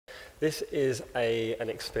This is an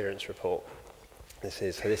experience report. This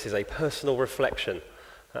is a personal reflection.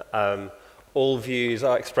 All views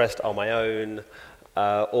are expressed on my own.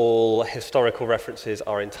 All historical references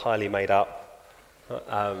are entirely made up,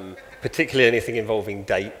 particularly anything involving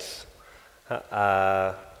dates.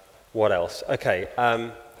 What else? Okay,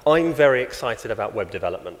 I'm very excited about web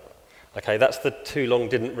development. Okay, that's the too long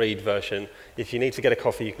didn't read version. If you need to get a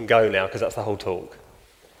coffee, you can go now, because that's the whole talk.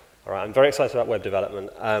 All right, I'm very excited about web development.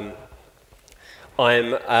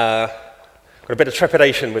 I'm got a bit of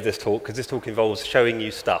trepidation with this talk, because this talk involves showing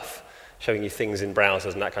you stuff, showing you things in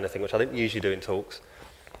browsers and that kind of thing, which I don't usually do in talks.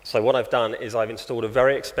 So what I've done is I've installed a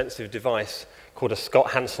very expensive device called a Scott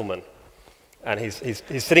Hanselman. And he's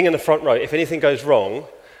sitting in the front row. If anything goes wrong,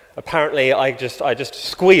 apparently I just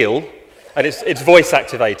squeal, and it's voice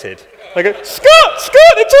activated. I go, Scott,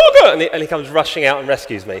 it's all good! And he comes rushing out and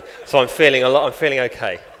rescues me. So I'm feeling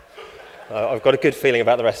okay. I've got a good feeling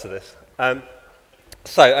about the rest of this. I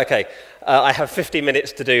have 50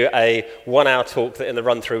 minutes to do a 1-hour talk that in the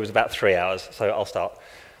run-through was about 3 hours, so I'll start.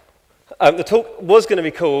 The talk was going to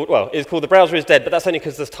be called, well, it's called The Browser is Dead, but that's only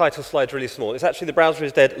because the title slide's really small. It's actually The Browser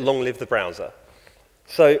is Dead, Long Live the Browser.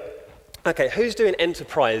 So, okay, who's doing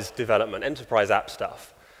enterprise development, enterprise app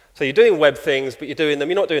stuff? So you're doing web things, but you're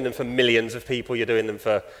not doing them for millions of people, you're doing them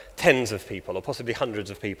for tens of people, or possibly hundreds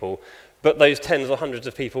of people, but those tens or hundreds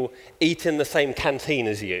of people eat in the same canteen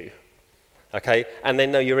as you, okay? And they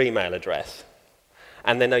know your email address,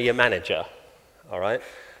 and they know your manager, all right?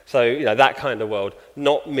 So, you know, that kind of world,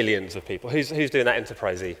 not millions of people. Who's doing that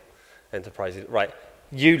enterprise-y? Right,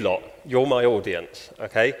 you lot, you're my audience,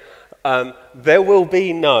 okay? There will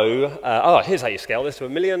be no, here's how you scale this to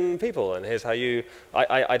 1 million people, and here's how you,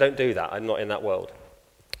 I don't do that. I'm not in that world.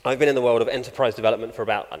 I've been in the world of enterprise development for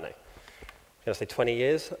about, I don't know, can I say 20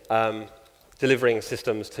 years, delivering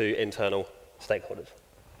systems to internal stakeholders.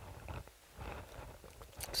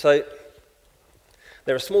 So,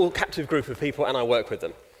 they're a small captive group of people, and I work with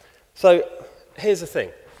them. So, here's the thing.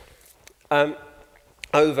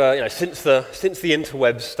 Since the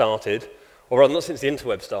interwebs started, or rather not since the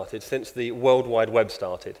interweb started, since the World Wide Web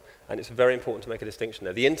started, and it's very important to make a distinction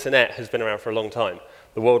there. The internet has been around for a long time.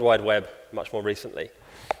 The World Wide Web, much more recently.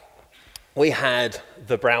 We had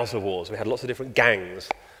the browser wars. We had lots of different gangs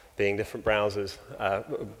being different browsers,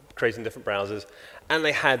 creating different browsers, and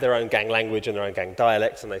they had their own gang language and their own gang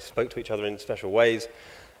dialects, and they spoke to each other in special ways.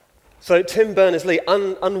 So Tim Berners-Lee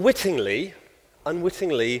unwittingly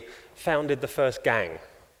founded the first gang.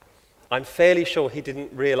 I'm fairly sure he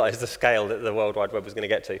didn't realize the scale that the World Wide Web was going to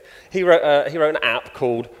get to. He wrote an app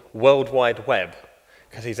called World Wide Web,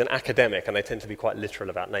 because he's an academic, and they tend to be quite literal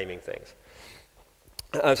about naming things.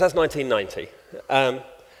 So that's 1990.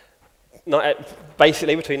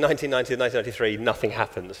 Basically, between 1990 and 1993, nothing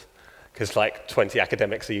happens, because like 20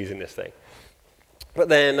 academics are using this thing. But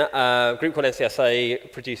then a group called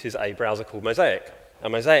NCSA produces a browser called Mosaic.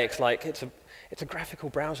 And Mosaic's like, it's a graphical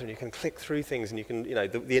browser, and you can click through things, and you can,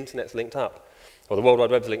 the internet's linked up, or the World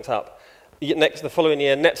Wide Web's linked up. The following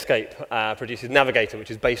year, Netscape produces Navigator,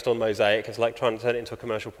 which is based on Mosaic. It's like trying to turn it into a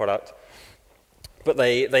commercial product. But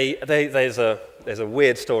there's a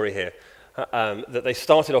weird story here, that they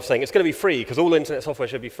started off saying it's going to be free, because all internet software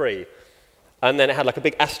should be free. And then it had like a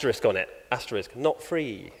big asterisk on it. Asterisk, not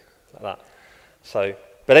free, like that. So,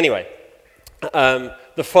 but anyway,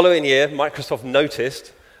 the following year, Microsoft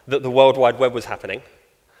noticed that the World Wide Web was happening,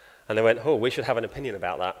 and they went, oh, we should have an opinion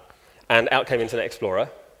about that. And out came Internet Explorer.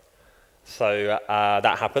 So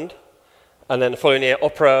that happened. And then the following year,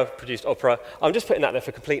 Opera produced Opera. I'm just putting that there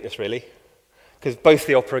for completeness, really, because both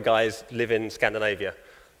the Opera guys live in Scandinavia.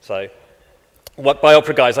 So by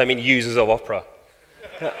Opera guys, I mean users of Opera.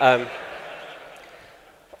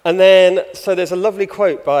 And then, so there's a lovely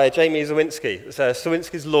quote by Jamie Zawinski. It's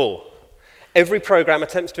Zawinski's Law. Every program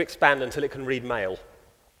attempts to expand until it can read mail.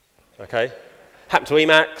 Okay? Happened to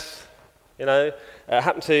Emacs,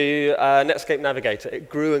 happened to Netscape Navigator. It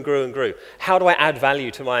grew and grew and grew. How do I add value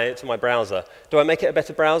to my browser? Do I make it a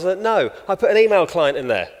better browser? No. I put an email client in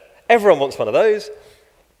there. Everyone wants one of those.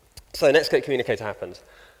 So Netscape Communicator happens.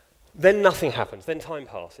 Then nothing happens. Then time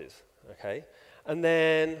passes. Okay? And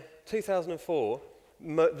then 2004,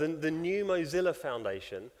 the new Mozilla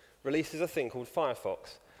Foundation releases a thing called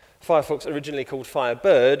Firefox. Firefox, originally called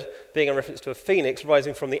Firebird, being a reference to a phoenix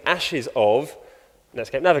rising from the ashes of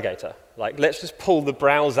Netscape Navigator. Like, let's just pull the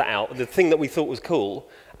browser out, the thing that we thought was cool,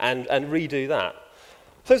 and redo that.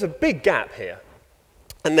 So there's a big gap here.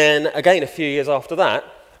 And then, again, a few years after that,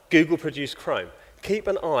 Google produced Chrome. Keep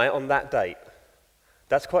an eye on that date.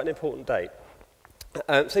 That's quite an important date.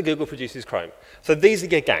 So Google produces Chrome. So these are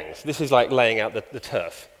your gangs. This is like laying out the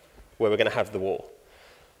turf where we're going to have the war.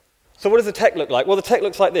 So what does the tech look like? Well, the tech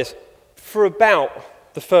looks like this. For about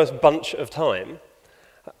the first bunch of time,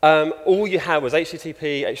 all you had was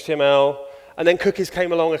HTTP, HTML, and then cookies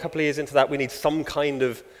came along a couple of years into that. We need some kind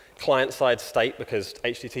of client-side state because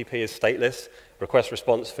HTTP is stateless. Request,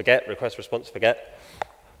 response, forget, request, response, forget.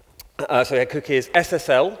 So we had cookies.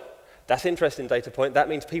 SSL, that's an interesting data point. That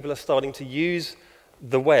means people are starting to use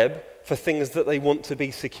the web for things that they want to be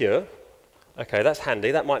secure. Okay, that's handy.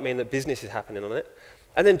 That might mean that business is happening on it.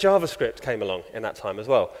 And then JavaScript came along in that time as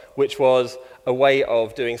well, which was a way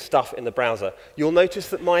of doing stuff in the browser. You'll notice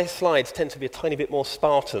that my slides tend to be a tiny bit more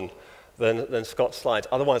Spartan than Scott's slides.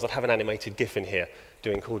 Otherwise, I'd have an animated GIF in here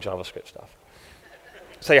doing cool JavaScript stuff.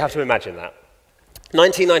 So you have to imagine that.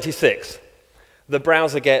 1996, the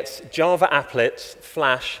browser gets Java applets,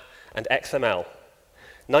 Flash, and XML.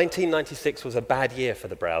 1996 was a bad year for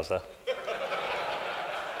the browser.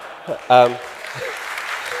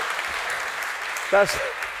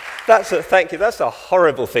 Thank you. That's a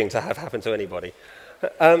horrible thing to have happen to anybody.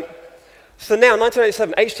 So now,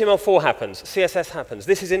 1987, HTML4 happens, CSS happens.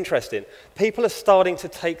 This is interesting. People are starting to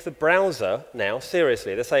take the browser now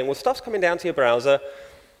seriously. They're saying, well, stuff's coming down to your browser.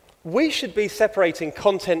 We should be separating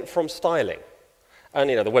content from styling. And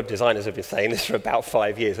you know, the web designers have been saying this for about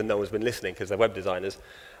 5 years, and no one's been listening because they're web designers.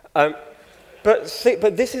 But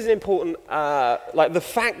this is an important, like the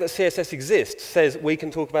fact that CSS exists says we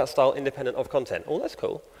can talk about style independent of content. Oh, that's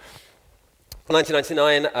cool.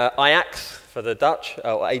 1999, Ajax for the Dutch,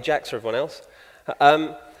 or Ajax for everyone else.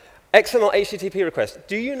 XML HTTP request.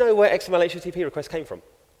 Do you know where XML HTTP request came from?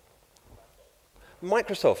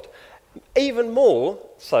 Microsoft. Even more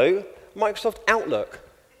so, Microsoft Outlook.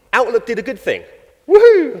 Outlook did a good thing.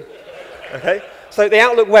 Woohoo! Okay, so the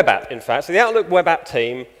Outlook web app, in fact. So the Outlook web app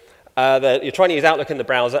team, you're trying to use Outlook in the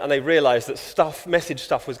browser, and they realized that message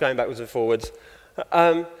stuff was going backwards and forwards,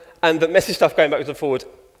 and that message stuff going backwards and forwards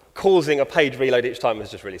causing a page reload each time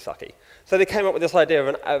was just really sucky. So they came up with this idea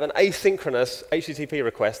of an asynchronous HTTP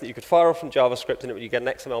request that you could fire off from JavaScript and you get an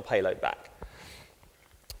XML payload back.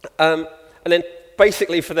 And then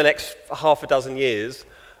basically for the next half a dozen years,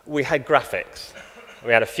 we had graphics.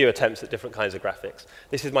 We had a few attempts at different kinds of graphics.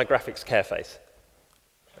 This is my graphics care face.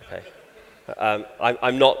 Okay.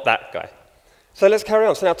 I'm not that guy. So let's carry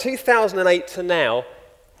on. So now 2008 to now,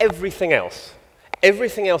 everything else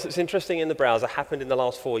that's interesting in the browser happened in the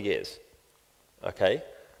last 4 years. Okay?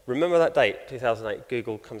 Remember that date, 2008,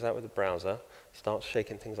 Google comes out with a browser, starts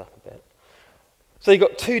shaking things up a bit. So you've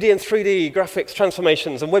got 2D and 3D graphics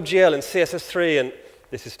transformations and WebGL and CSS3, and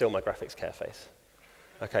this is still my graphics care face.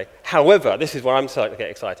 Okay. However, this is where I'm starting to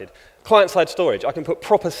get excited. Client-side storage, I can put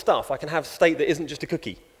proper stuff. I can have state that isn't just a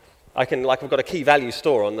cookie. I can, like, I've got a key value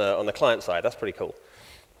store on the client side. That's pretty cool.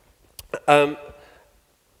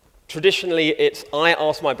 Traditionally, it's I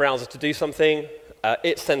ask my browser to do something,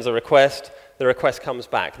 it sends a request, the request comes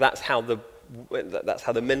back. That's how the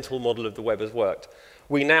mental model of the web has worked.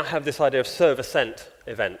 We now have this idea of server-sent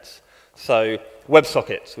events. So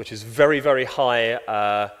WebSockets, which is very, very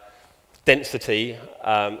high density,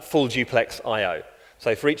 full duplex I/O.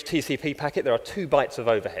 So for each TCP packet, there are 2 bytes of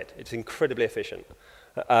overhead. It's incredibly efficient.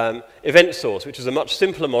 Event source, which is a much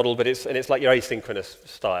simpler model, but it's like your asynchronous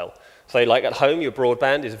style. So like at home, your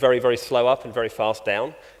broadband is very, very slow up and very fast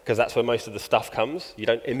down, because that's where most of the stuff comes. You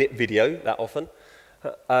don't emit video that often.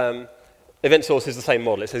 Event source is the same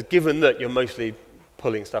model. It says, given that you're mostly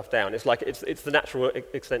pulling stuff down, it's like it's the natural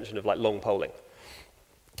extension of like long polling.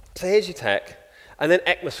 So here's your tech, and then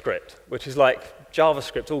ECMAScript, which is like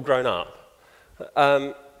JavaScript all grown up,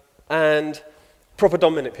 and proper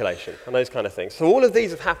DOM manipulation and those kind of things. So all of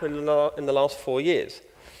these have happened in the last 4 years.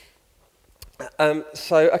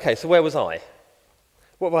 So where was I?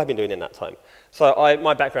 What have I been doing in that time? So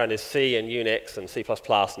my background is C and Unix and C++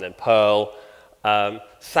 and then Perl.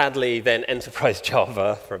 Sadly, then Enterprise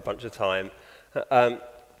Java for a bunch of time. So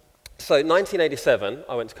 1987,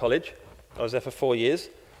 I went to college. I was there for 4 years.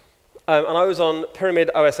 And I was on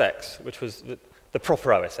Pyramid OS X, which was the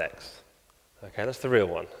proper OS X. Okay, that's the real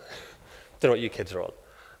one. Don't know what you kids are on.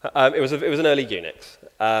 It was an early Unix.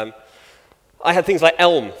 I had things like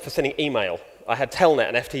Elm for sending email. I had Telnet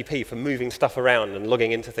and FTP for moving stuff around and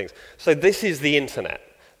logging into things. So this is the internet.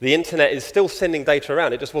 The internet is still sending data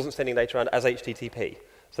around. It just wasn't sending data around as HTTP.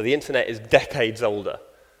 So the internet is decades older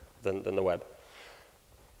than the web.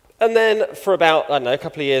 And then for about, I don't know, a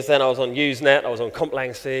couple of years then, I was on Usenet, I was on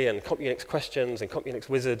CompLangC and CompUnix questions and CompUnix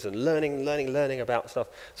wizards and learning about stuff.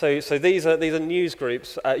 So these are news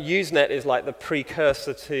groups. Usenet is like the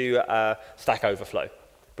precursor to Stack Overflow,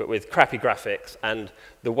 but with crappy graphics, and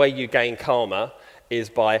the way you gain karma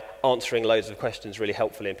is by answering loads of questions really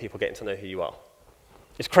helpfully and people getting to know who you are.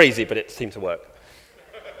 It's crazy, but it seemed to work.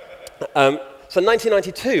 So in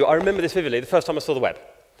 1992, I remember this vividly, the first time I saw the web.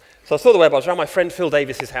 So I saw the web, I was around my friend Phil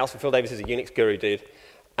Davis's house, and Phil Davis is a Unix guru dude.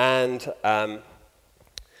 And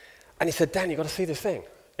he said, Dan, you've got to see this thing.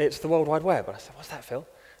 It's the World Wide Web. And I said, what's that, Phil? And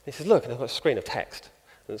he says, look, and I've got a screen of text.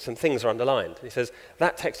 And some things are underlined. And he says,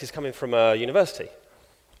 that text is coming from a university,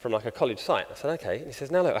 from like a college site. I said, okay. And he says,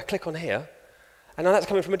 now look, I click on here, and now that's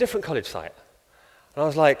coming from a different college site. And I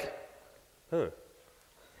was like, oh,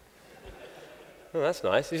 that's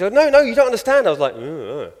nice. He said, no, you don't understand. I was like,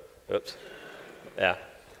 oops. Yeah.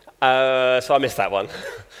 So I missed that one.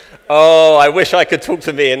 Oh, I wish I could talk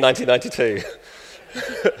to me in 1992.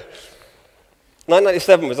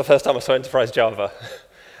 1997 was the first time I saw Enterprise Java.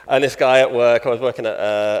 And this guy at work, I was working at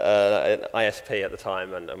an ISP at the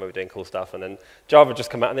time, and we were doing cool stuff, and then Java just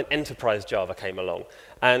came out, and then Enterprise Java came along.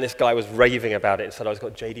 And this guy was raving about it and said, I was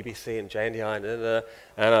got JDBC and JNDI,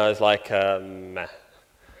 and I was like, meh.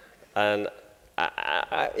 And,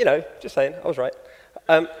 you know, just saying, I was right.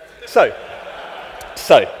 So,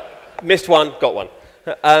 missed one, got one.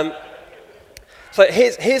 So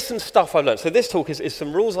here's some stuff I've learned. So this talk is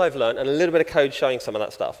some rules I've learned and a little bit of code showing some of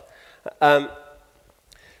that stuff.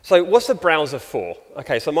 So what's a browser for?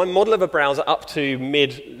 Okay, so my model of a browser up to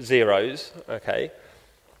mid-zeros, okay.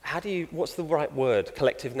 What's the right word,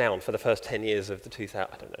 collective noun for the first 10 years of the 2000,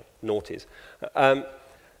 I don't know, noughties.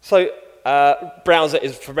 Browser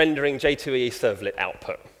is for rendering J2EE servlet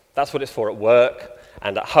output. That's what it's for at work,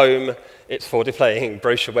 and at home, it's for displaying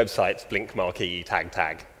brochure websites, blink, marquee,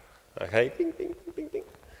 tag. Okay, bing, bing, bing, bing.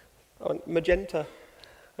 Oh, magenta.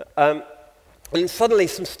 And suddenly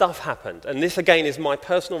some stuff happened, and this again is my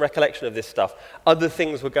personal recollection of this stuff. Other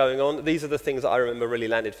things were going on. These are the things that I remember really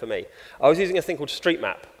landed for me. I was using a thing called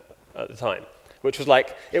StreetMap at the time, which was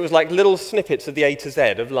like, it was like little snippets of the A to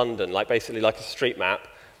Z of London, like basically like a street map,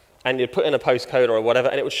 and you'd put in a postcode or whatever,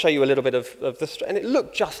 and it would show you a little bit of the street, and it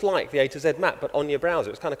looked just like the A to Z map, but on your browser.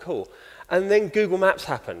 It was kind of cool. And then Google Maps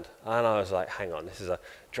happened, and I was like, hang on, this is a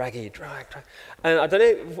drag. And I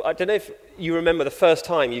don't know if you remember the first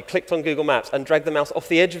time you clicked on Google Maps and dragged the mouse off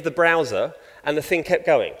the edge of the browser, and the thing kept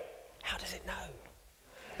going. How does it know?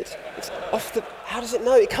 It's off the, how does it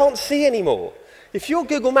know? It can't see anymore. If you're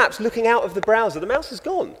Google Maps looking out of the browser, the mouse is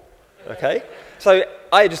gone, okay? So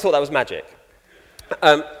I just thought that was magic.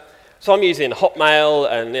 So I'm using Hotmail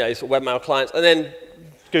and sort of webmail clients, and then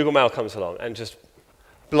Google Mail comes along and just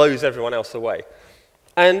blows everyone else away.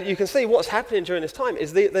 And you can see what's happening during this time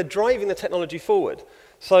is they're driving the technology forward.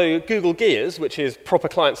 So Google Gears, which is proper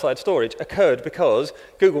client-side storage, occurred because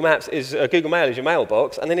Google Mail is your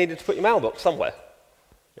mailbox, and they needed to put your mailbox somewhere.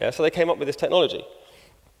 Yeah, so they came up with this technology.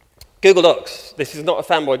 Google Docs. This is not a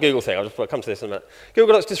fanboy Google thing. I'll just come to this in a minute.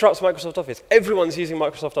 Google Docs disrupts Microsoft Office. Everyone's using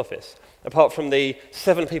Microsoft Office, apart from the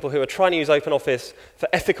 7 people who are trying to use OpenOffice for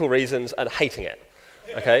ethical reasons and hating it.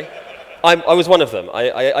 Okay? I was one of them.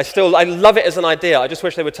 I love it as an idea. I just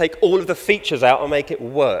wish they would take all of the features out and make it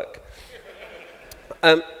work.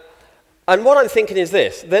 And what I'm thinking is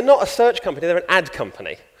this. They're not a search company. They're an ad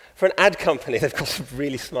company. For an ad company, they've got some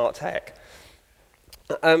really smart tech.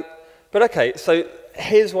 But okay, so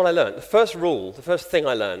here's what I learned. The first rule, the first thing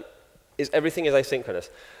I learned is everything is asynchronous.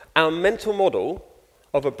 Our mental model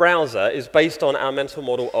of a browser is based on our mental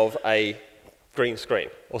model of a green screen,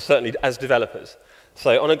 or certainly as developers.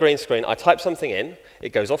 So on a green screen, I type something in,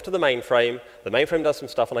 it goes off to the mainframe does some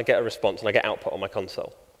stuff, and I get a response, and I get output on my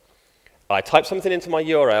console. I type something into my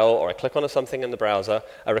URL, or I click on something in the browser,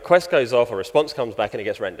 a request goes off, a response comes back, and it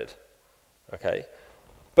gets rendered. Okay?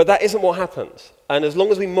 But that isn't what happens. And as long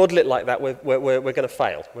as we model it like that, we're going to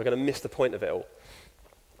fail. We're going to miss the point of it all.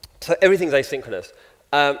 So everything's asynchronous.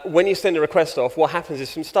 When you send a request off, what happens is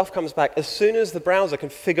some stuff comes back. As soon as the browser can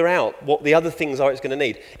figure out what the other things are it's going to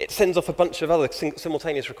need, it sends off a bunch of other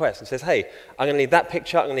simultaneous requests and says, hey, I'm going to need that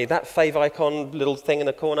picture, I'm going to need that fave icon little thing in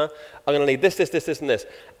the corner, I'm going to need this, and this.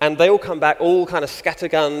 And they all come back, all kind of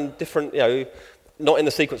scattergun, different, not in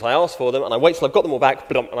the sequence I asked for them, and I wait till I've got them all back,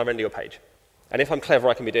 and I render your page. And if I'm clever,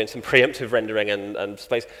 I can be doing some preemptive rendering and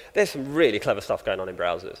space. There's some really clever stuff going on in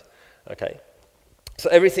browsers. Okay? So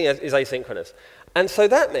everything is asynchronous. And so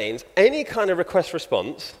that means any kind of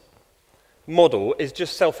request-response model is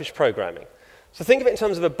just selfish programming. So think of it in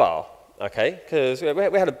terms of a bar, okay? Because we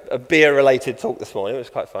had a beer-related talk this morning. It was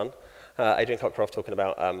quite fun. Adrian Cockcroft talking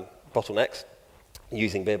about bottlenecks,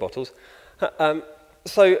 using beer bottles.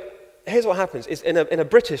 So here's what happens. Is in a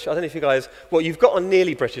British, I don't know if you guys, well, you've got a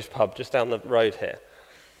nearly British pub just down the road here.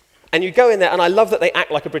 And you go in there, and I love that they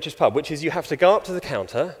act like a British pub, which is you have to go up to the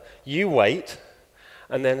counter, you wait,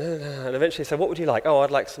 And then, and eventually say, what would you like? Oh,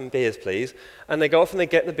 I'd like some beers, please. And they go off and they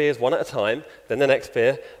get the beers one at a time, then the next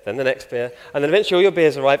beer, then the next beer. And then eventually all your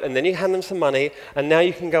beers arrive, and then you hand them some money, and now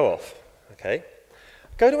you can go off. Okay?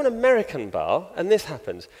 Go to an American bar, and this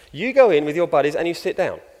happens. You go in with your buddies, and you sit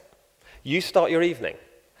down. You start your evening.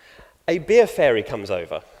 A beer fairy comes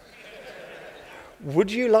over.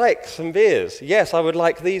 Would you like some beers? Yes, I would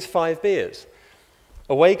like these 5 beers.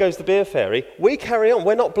 Away goes the beer fairy. We carry on.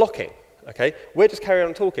 We're not blocking. Okay? We're just carrying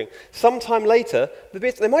on talking. Sometime later, the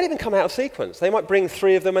beers, they might even come out of sequence. They might bring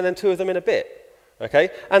 3 of them and then 2 of them in a bit.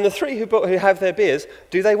 Okay? And the 3 who have their beers,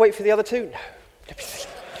 do they wait for the other 2? No.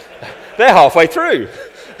 They're halfway through.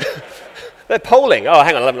 They're polling. Oh,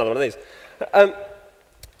 hang on, I'll have another one of these.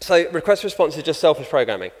 So request response is just selfish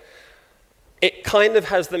programming. It kind of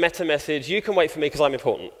has the meta message, you can wait for me because I'm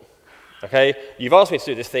important. Okay? You've asked me to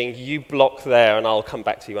do this thing, you block there and I'll come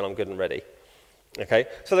back to you when I'm good and ready. Okay?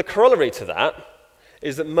 So the corollary to that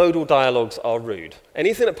is that modal dialogues are rude.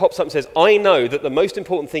 Anything that pops up and says, I know that the most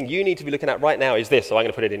important thing you need to be looking at right now is this, so I'm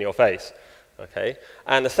going to put it in your face. Okay?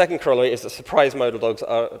 And the second corollary is that surprise modal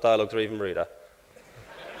dialogues are even ruder.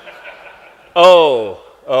 Oh,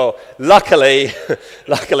 luckily,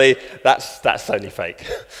 that's only fake.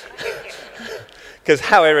 Because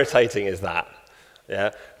how irritating is that?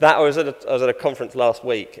 Yeah, I was at a conference last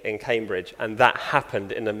week in Cambridge, and that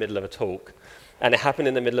happened in the middle of a talk. And it happened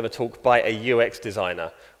in the middle of a talk by a UX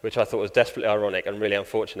designer, which I thought was desperately ironic and really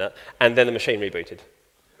unfortunate, and then the machine rebooted.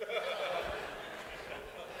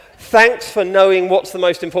 Thanks for knowing what's the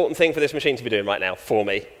most important thing for this machine to be doing right now for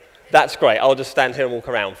me. That's great. I'll just stand here and walk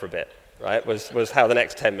around for a bit, right? Was how the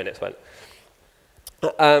next 10 minutes went.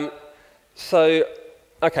 So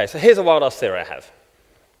here's a wild-ass theory I have.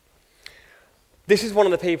 This is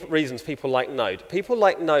one of the reasons people like Node. People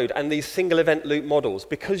like Node and these single event loop models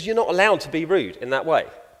because you're not allowed to be rude in that way.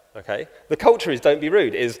 Okay? The culture is don't be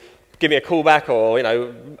rude, is give me a callback or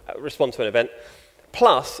respond to an event.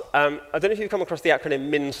 Plus, I don't know if you've come across the acronym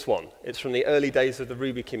MinSwan. It's from the early days of the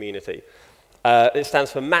Ruby community. It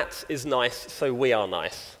stands for Mats is nice, so we are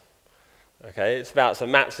nice. Okay? So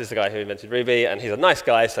Mats is the guy who invented Ruby, and he's a nice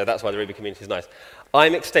guy, so that's why the Ruby community is nice.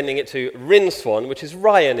 I'm extending it to RinSwan, which is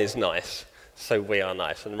Ryan is nice. So we are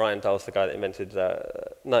nice. And Ryan Dahl's the guy that invented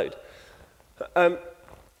Node.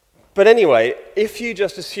 But anyway, if you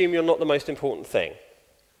just assume you're not the most important thing,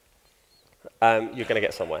 you're going to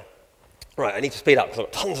get somewhere. Right, I need to speed up because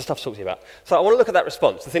I've got tons of stuff to talk to you about. So I want to look at that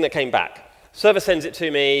response, the thing that came back. Server sends it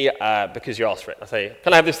to me because you asked for it. I say,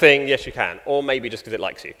 can I have this thing? Yes, you can. Or maybe just because it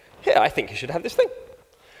likes you. Here, I think you should have this thing.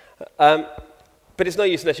 But it's no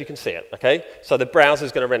use unless you can see it. Okay? So the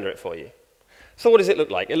browser's going to render it for you. So what does it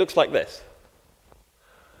look like? It looks like this.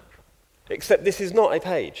 Except this is not a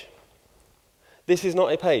page. This is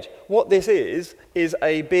not a page. What this is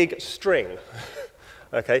a big string,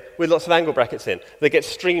 okay, with lots of angle brackets in that gets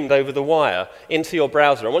streamed over the wire into your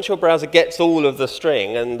browser. And once your browser gets all of the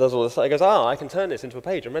string and does all this, it goes, I can turn this into a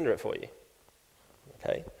page and render it for you.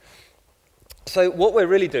 Okay. So what we're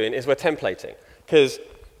really doing is we're templating, because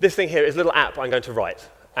this thing here is a little app I'm going to write,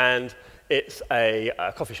 and it's a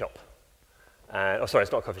coffee shop. Sorry,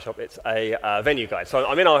 it's not a coffee shop, it's a venue guide. So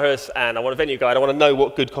I'm in Aarhus, and I want a venue guide. I want to know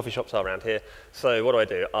what good coffee shops are around here. So what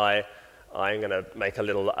do? I'm going to make a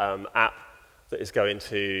little app that is going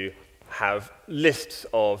to have lists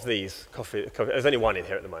of these coffee. There's only one in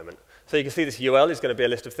here at the moment. So you can see this UL is going to be a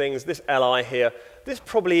list of things. This LI here, this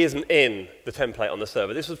probably isn't in the template on the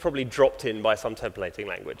server. This was probably dropped in by some templating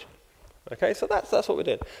language. Okay, so that's what we're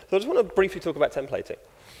doing. So I just want to briefly talk about templating.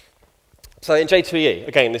 So in J2EE,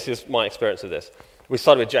 again, this is my experience of this. We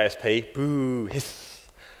started with JSP, boo, hiss.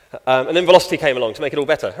 And then Velocity came along to make it all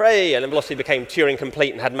better. Hooray! And then Velocity became Turing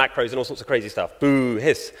complete and had macros and all sorts of crazy stuff. Boo,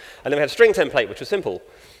 hiss. And then we had string template, which was simple.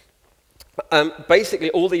 Basically,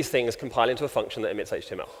 all these things compile into a function that emits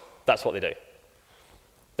HTML. That's what they do.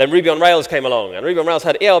 Then Ruby on Rails came along, and Ruby on Rails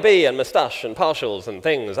had ERB and mustache and partials and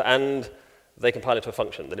things, and they compile into a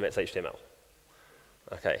function that emits HTML.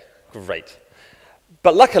 Okay, great.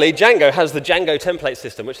 But luckily, Django has the Django template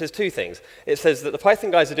system, which says 2 things. It says that the Python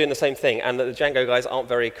guys are doing the same thing, and that the Django guys aren't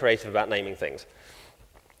very creative about naming things.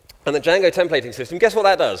 And the Django templating system, guess what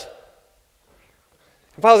that does?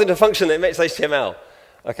 Compiles into a function that emits HTML.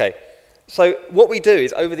 Okay, so what we do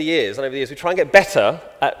is, over the years, we try and get better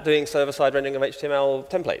at doing server-side rendering of HTML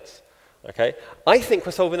templates. Okay, I think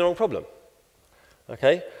we're solving the wrong problem.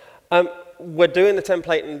 Okay, we're doing the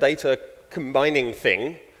template and data combining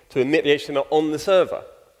thing to emit the HTML on the server,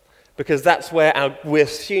 because that's where we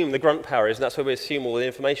assume the grunt power is, and that's where we assume all the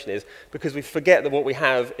information is, because we forget that what we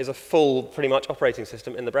have is a full, pretty much, operating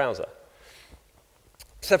system in the browser.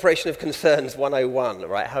 Separation of concerns 101,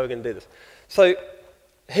 right? How are we going to do this? So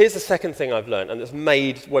here's the second thing I've learned, and that's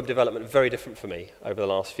made web development very different for me over the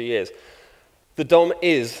last few years. The DOM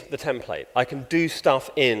is the template. I can do stuff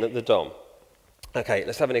in the DOM. Okay,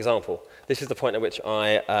 let's have an example. This is the point at which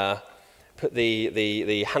I put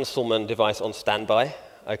the Hanselman device on standby.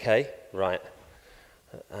 Okay, right.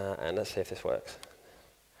 And let's see if this works.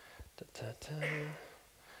 So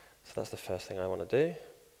that's the first thing I want to do.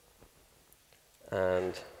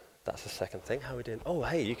 And that's the second thing. How are we doing? Oh,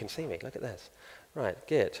 hey, you can see me. Look at this. Right,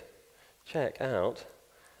 git. Check out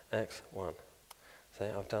x1.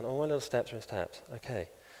 So I've done all my little steps and steps. Okay.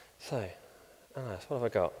 So, what have I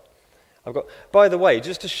got? By the way,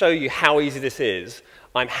 just to show you how easy this is,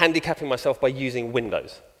 I'm handicapping myself by using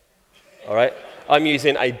Windows. All right? I'm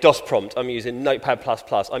using a DOS prompt. I'm using Notepad++.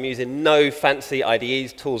 I'm using no fancy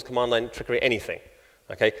IDEs, tools, command line trickery, anything.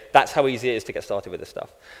 Okay? That's how easy it is to get started with this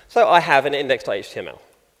stuff. So I have an index.html.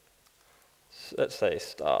 So let's say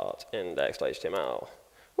start index.html.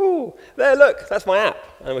 Ooh, there, look, that's my app.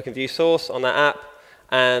 And we can view source on that app,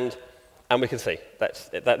 and we can see. This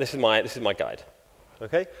is my guide.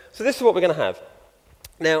 Okay? So this is what we're going to have.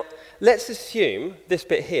 Now, let's assume this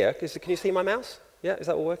bit here, can you see my mouse? Yeah, is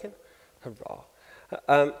that all working? Hurrah.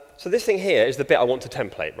 So this thing here is the bit I want to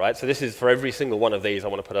template, right? So this is for every single one of these, I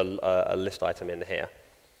want to put a list item in here.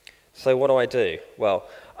 So what do I do? Well,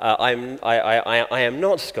 I am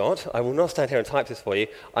not Scott. I will not stand here and type this for you.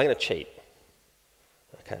 I'm going to cheat.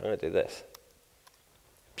 Okay, I'm going to do this.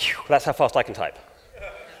 Phew, that's how fast I can type.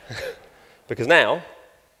 Because now,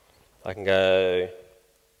 I can go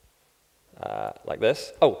like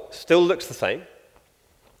this. Oh, still looks the same.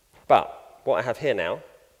 But what I have here now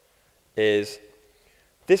is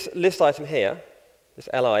this list item here, this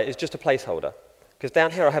li, is just a placeholder. Because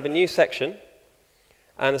down here I have a new section,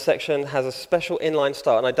 and the section has a special inline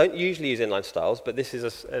style. And I don't usually use inline styles, but this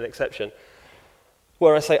is an exception,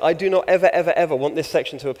 where I say I do not ever, ever, ever want this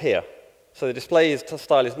section to appear. So the display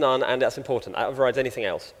style is none, and that's important. That overrides anything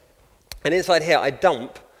else. And inside here, I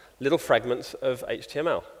dump little fragments of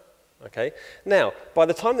HTML. Okay? Now, by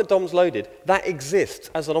the time the DOM's loaded, that exists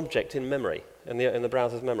as an object in memory, in the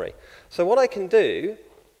browser's memory. So what I can do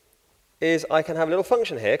is I can have a little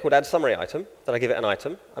function here called add summary item, that I give it an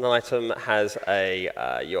item, and an item has a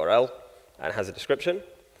URL and has a description.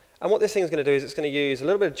 And what this thing is going to do is it's going to use a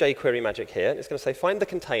little bit of jQuery magic here. It's going to say find the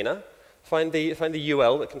container, find the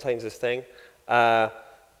UL that contains this thing, and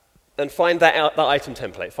find that item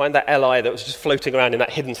template, find that li that was just floating around in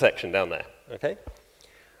that hidden section down there. Okay?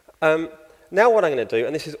 Now what I'm going to do,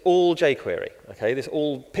 and this is all jQuery, okay?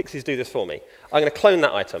 Pixies do this for me. I'm going to clone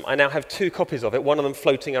that item. I now have 2 copies of it, one of them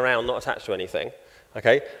floating around, not attached to anything.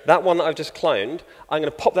 Okay? That one that I've just cloned, I'm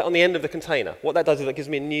going to pop that on the end of the container. What that does is it gives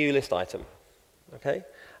me a new list item. Okay?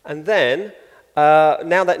 And then,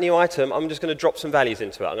 now that new item, I'm just going to drop some values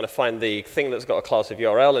into it. I'm going to find the thing that's got a class of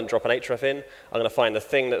URL and drop an href in. I'm going to find the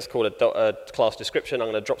thing that's called a class description. I'm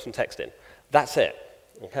going to drop some text in. That's it.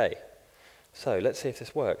 Okay. So let's see if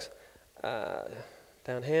this works.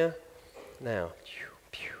 Down here. Now.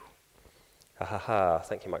 Ha ha ha.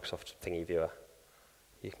 Thank you, Microsoft Thingy Viewer.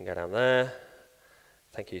 You can go down there.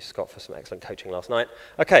 Thank you, Scott, for some excellent coaching last night.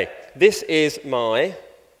 Okay. This is my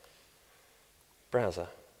browser.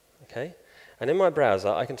 Okay. And in my browser,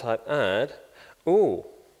 I can type add. Ooh.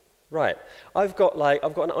 Right. I've got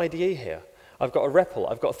an IDE here. I've got a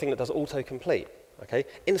REPL. I've got a thing that does autocomplete. Okay.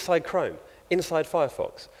 Inside Chrome. Inside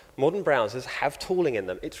Firefox. Modern browsers have tooling in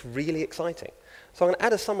them. It's really exciting. So I'm going to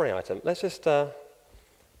add a summary item. Let's just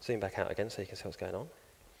zoom back out again so you can see what's going on.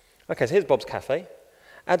 Okay, so here's Bob's Cafe.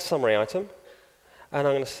 Add summary item. And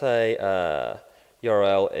I'm going to say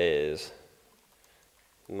URL is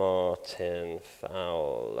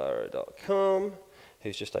martinfowler.com,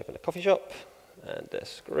 who's just opened a coffee shop. And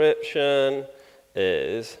description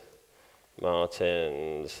is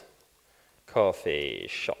Martin's coffee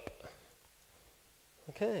shop.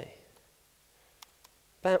 Okay.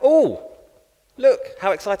 Bam. Oh, look,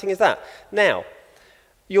 how exciting is that? Now,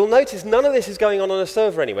 you'll notice none of this is going on a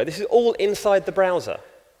server anywhere. This is all inside the browser.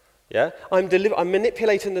 Yeah? I'm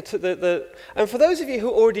manipulating and for those of you who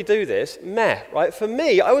already do this, meh, right? For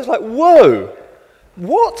me, I was like, whoa,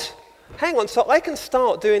 what? Hang on, so I can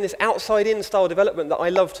start doing this outside-in style development that I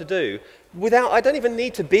love to do I don't even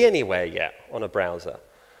need to be anywhere yet on a browser.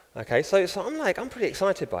 Okay, so I'm pretty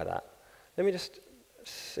excited by that. Let me just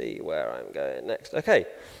see where I'm going next. Okay,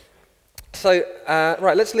 so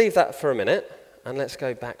right, let's leave that for a minute, and let's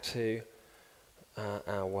go back to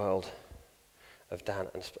our world of Dan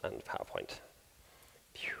and PowerPoint.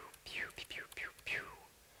 Pew, pew, pew, pew, pew, pew.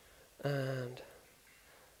 And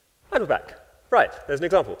we're back. Right, there's an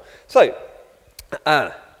example. So,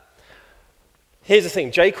 Here's the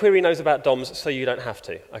thing, jQuery knows about DOMs, so you don't have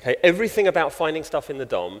to. Okay? Everything about finding stuff in the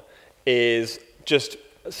DOM is just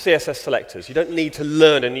CSS selectors. You don't need to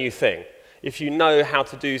learn a new thing. If you know how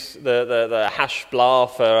to do the hash blah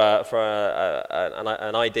for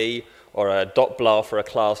an ID or a dot blah for a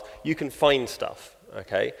class, you can find stuff.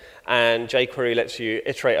 Okay? And jQuery lets you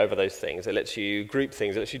iterate over those things. It lets you group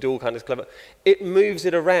things. It lets you do all kinds of clever. It moves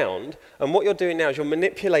it around. And what you're doing now is you're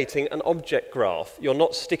manipulating an object graph. You're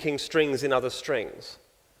not sticking strings in other strings.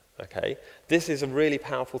 Okay? This is a really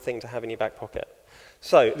powerful thing to have in your back pocket.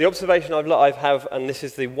 So the observation I have, and this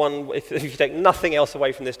is the one, if you take nothing else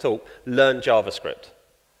away from this talk, learn JavaScript.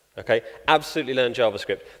 Okay? Absolutely learn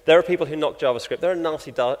JavaScript. There are people who knock JavaScript. There are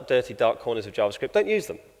nasty, dirty, dark corners of JavaScript. Don't use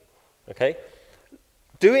them. Okay?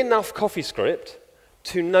 Do enough CoffeeScript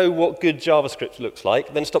to know what good JavaScript looks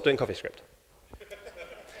like, then stop doing CoffeeScript.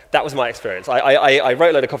 That was my experience. I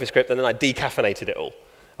wrote a load of CoffeeScript and then I decaffeinated it all.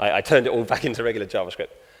 I turned it all back into regular JavaScript.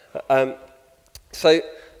 So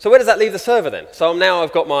where does that leave the server then? So now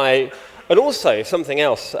I've got my, and also something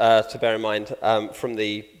else to bear in mind from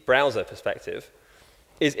the browser perspective,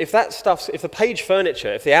 is if the page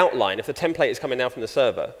furniture, if the outline, if the template is coming down from the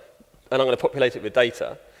server, and I'm going to populate it with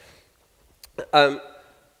data,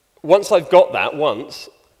 once I've got that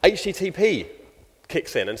HTTP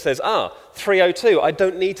kicks in and says, 302, I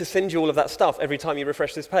don't need to send you all of that stuff every time you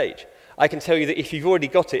refresh this page. I can tell you that if you've already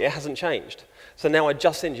got it, it hasn't changed. So now I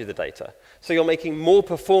just send you the data. So you're making more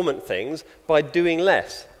performant things by doing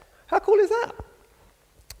less. How cool is that?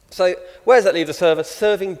 So where does that leave the server?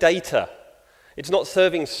 Serving data. It's not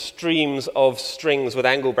serving streams of strings with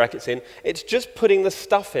angle brackets in. It's just putting the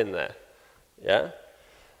stuff in there. Yeah?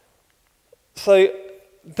 So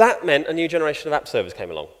that meant a new generation of app servers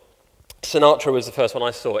came along. Sinatra was the first one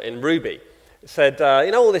I saw in Ruby. It said,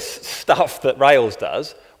 you know all this stuff that Rails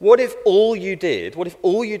does? What if all you did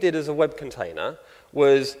as a web container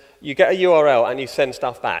was you get a URL and you send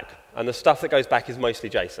stuff back, and the stuff that goes back is mostly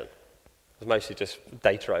JSON. It's mostly just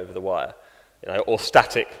data over the wire, you know, or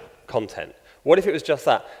static content. What if it was just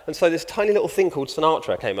that? And so this tiny little thing called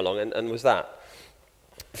Sinatra came along and was that.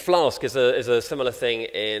 Flask is a similar thing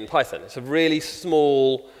in Python. It's a really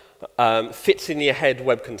small, fits-in-your-head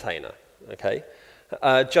web container. Okay?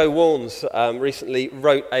 Joe Warnes recently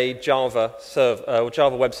wrote a Java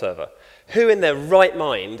web server. Who in their right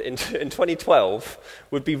mind in 2012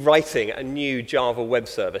 would be writing a new Java web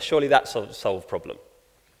server? Surely that's a solved problem.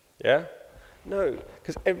 Yeah? No,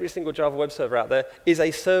 because every single Java web server out there is a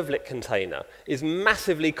servlet container, is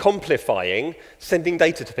massively complifying sending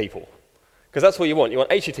data to people. Because that's what you want. You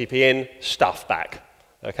want HTTP in, stuff back.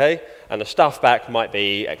 Okay? And the stuff back might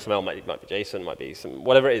be XML, might be JSON, might be some,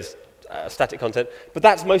 whatever it is, static content. But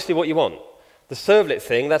that's mostly what you want. The servlet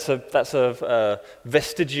thing, that's a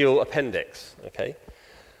vestigial appendix. Okay?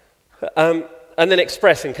 And then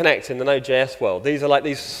Express and Connect in the Node.js world. These are like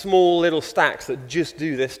these small little stacks that just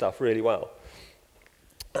do this stuff really well.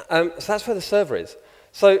 So that's where the server is.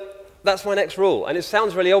 So that's my next rule. And it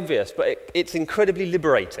sounds really obvious, but it's incredibly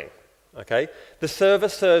liberating. Okay? The server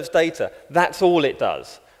serves data. That's all it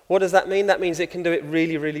does. What does that mean? That means it can do it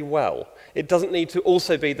really, really well. It doesn't need to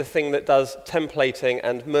also be the thing that does templating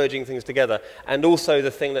and merging things together, and also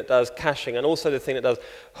the thing that does caching, and also the thing that does,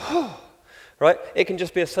 right? It can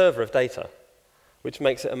just be a server of data, which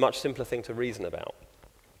makes it a much simpler thing to reason about.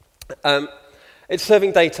 It's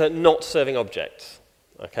serving data, not serving objects.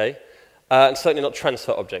 Okay? And certainly not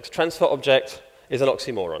transfer objects. Transfer object is an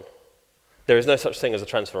oxymoron. There is no such thing as a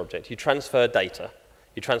transfer object. You transfer data.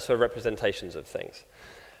 You transfer representations of things.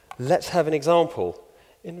 Let's have an example.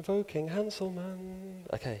 Invoking Hanselman.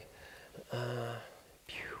 Okay.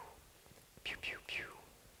 Pew, pew, pew, pew.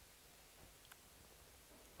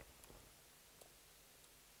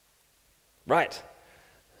 Right.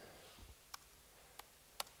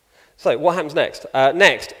 So what happens next?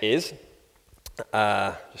 Next is,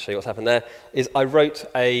 just show you what's happened there, is I wrote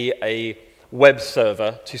a web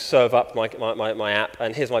server to serve up my app,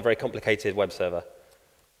 and here's my very complicated web server.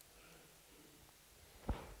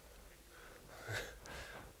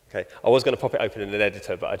 Okay, I was going to pop it open in an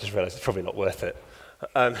editor, but I just realized it's probably not worth it.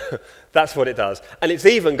 That's what it does. And it's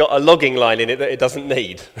even got a logging line in it that it doesn't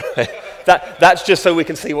need. That's just so we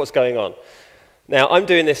can see what's going on. Now, I'm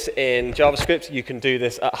doing this in JavaScript. You can do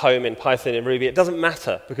this at home in Python, in Ruby. It doesn't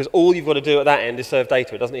matter, because all you've got to do at that end is serve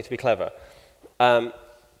data. It doesn't need to be clever.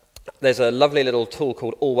 There's a lovely little tool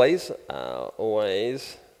called Always.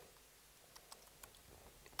 Always.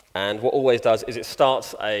 And what Always does is it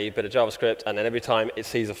starts a bit of JavaScript, and then every time it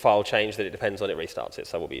sees a file change that it depends on, it restarts it.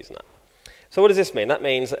 So we'll be using that. So what does this mean? That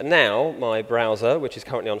means that now my browser, which is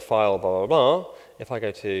currently on file, blah, blah, blah, if I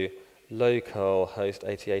go to localhost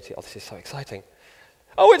 8080. Oh, this is so exciting.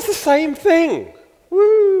 Oh, it's the same thing.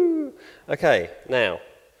 Woo! Okay, now,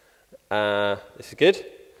 this is good.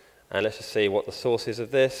 And let's just see what the source is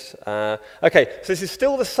of this. Okay, so this is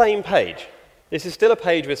still the same page. This is still a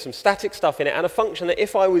page with some static stuff in it and a function that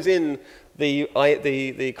if I was in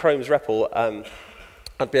the Chrome's REPL,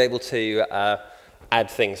 I'd be able to add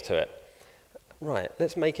things to it. Right,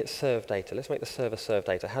 let's make it serve data. Let's make the server serve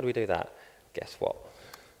data. How do we do that? Guess what?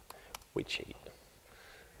 We cheat.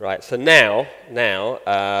 Right, so now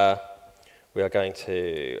we are going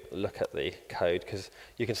to look at the code because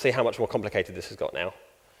you can see how much more complicated this has got now.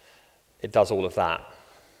 It does all of that.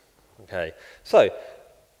 Okay, so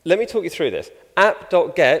let me talk you through this.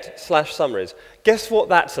 app.get/summaries. Guess what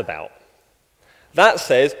that's about? That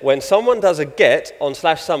says when someone does a get on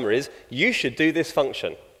 /summaries, you should do this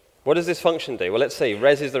function. What does this function do? Well, let's see.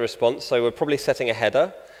 Res is the response, so we're probably setting a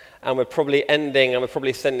header, and we're probably ending, and we're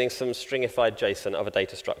probably sending some stringified JSON of a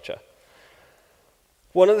data structure.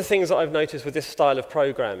 One of the things that I've noticed with this style of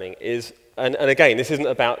programming is, and again, this isn't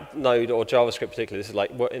about Node or JavaScript particularly, this is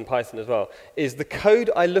like in Python as well, is the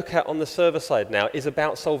code I look at on the server side now is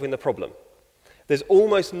about solving the problem. There's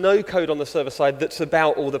almost no code on the server side that's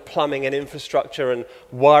about all the plumbing and infrastructure and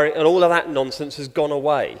wiring, and all of that nonsense has gone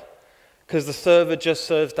away because the server just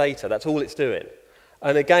serves data. That's all it's doing.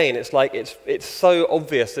 And again, it's like it's so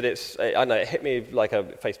obvious that I don't know, it hit me like a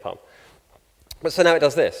facepalm. But so now it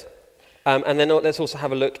does this. And then let's also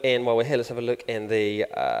have a look in, while we're here, let's have a look in the,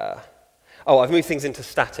 oh, I've moved things into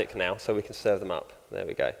static now, so we can serve them up. There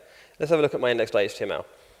we go. Let's have a look at my index.html.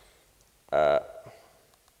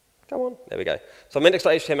 Come on, there we go. So I'm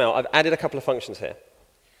index.html, I've added a couple of functions here.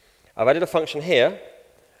 I've added a function here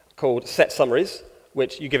called setSummaries,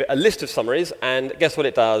 which you give it a list of summaries, and guess what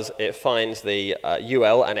it does? It finds the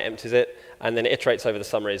UL and it empties it, and then it iterates over the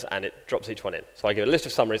summaries and it drops each one in. So I give it a list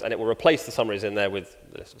of summaries and it will replace the summaries in there with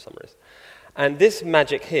the list of summaries. And this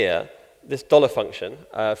magic here, this dollar function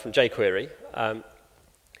from jQuery,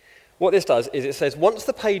 what this does is it says once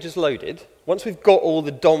the page is loaded, once we've got all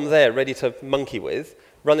the DOM there ready to monkey with,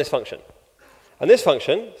 run this function. And this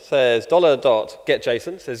function says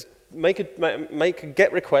 $.getJSON, says make a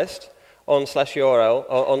get request on /URL,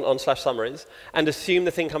 on /summaries, and assume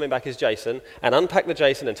the thing coming back is JSON, and unpack the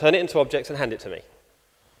JSON and turn it into objects and hand it to me.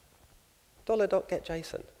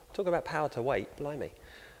 $.getJSON. Talk about power to wait, blimey.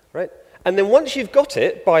 Right? And then once you've got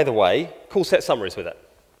it, by the way, call setSummaries with it.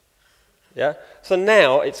 Yeah? So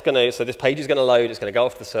now it's going to, so this page is going to load, it's going to go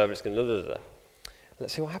off the server, it's going to blah, blah, blah.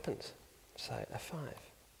 Let's see what happens. So F5.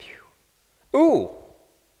 Ooh!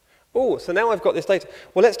 Oh, so now I've got this data.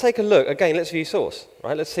 Well, let's take a look. Again, let's view source.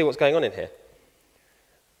 Right? Let's see what's going on in here.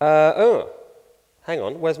 Oh, hang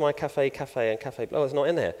on. Where's my cafe, and cafe? Oh, it's not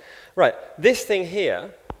in there. Right. This thing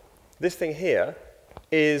here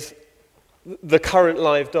is the current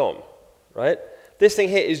live DOM. Right? This thing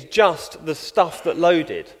here is just the stuff that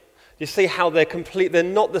loaded. You see how they're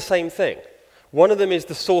not the same thing. One of them is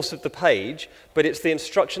the source of the page, but it's the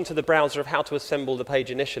instruction to the browser of how to assemble the page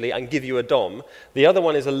initially and give you a DOM. The other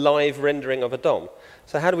one is a live rendering of a DOM.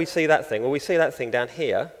 So how do we see that thing? Well, we see that thing down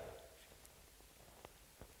here.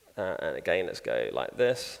 And again, let's go like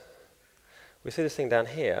this. We see this thing down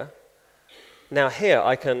here. Now here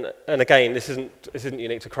I can, and again, this isn't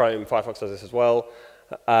unique to Chrome. Firefox does this as well.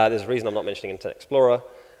 There's a reason I'm not mentioning Internet Explorer.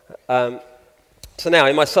 So now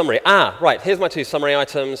in my summary, right, here's my two summary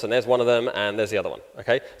items, and there's one of them, and there's the other one,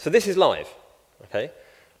 okay? So this is live, okay,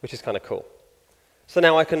 which is kind of cool. So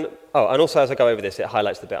now I can, oh, and also as I go over this, it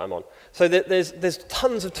highlights the bit I'm on. So there's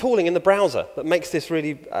tons of tooling in the browser that makes this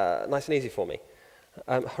really nice and easy for me.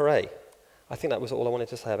 Hooray. I think that was all I wanted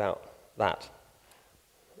to say about that.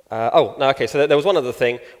 Oh, no, okay, so there was one other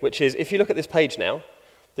thing, which is if you look at this page now,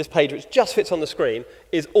 this page, which just fits on the screen,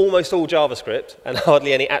 is almost all JavaScript and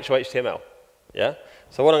hardly any actual HTML. Yeah?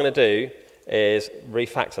 So what I'm going to do is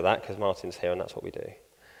refactor that, because Martin's here, and that's what we do.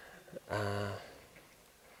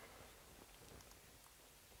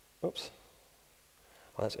 Oops.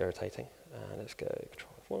 Oh, that's irritating. Let's go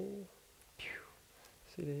Control F1.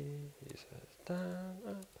 CD, users, down,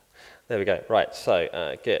 up. There we go. Right,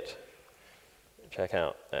 so git check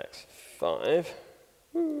out x5.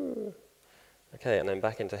 Woo. Okay, and then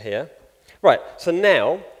back into here. Right, so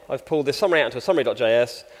now I've pulled this summary out into a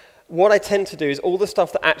summary.js. What I tend to do is all the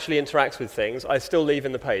stuff that actually interacts with things, I still leave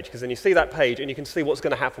in the page, because then you see that page and you can see what's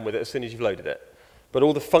going to happen with it as soon as you've loaded it. But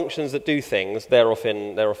all the functions that do things, they're off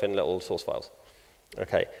in little source files.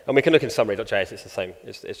 Okay, and we can look in summary.js, it's the same,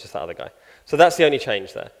 it's just that other guy. So that's the only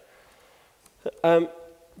change there.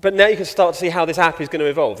 But now you can start to see how this app is going to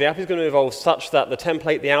evolve. The app is going to evolve such that the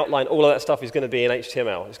template, the outline, all of that stuff is going to be in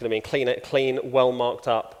HTML. It's going to be in clean, well marked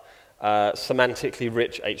up semantically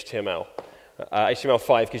rich HTML.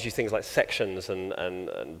 HTML5 gives you things like sections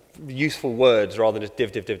and useful words rather than just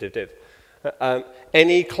div.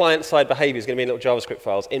 Any client-side behavior is going to be in little JavaScript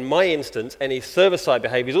files. In my instance, any server-side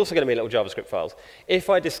behavior is also going to be in little JavaScript files. If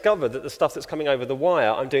I discover that the stuff that's coming over the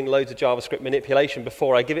wire, I'm doing loads of JavaScript manipulation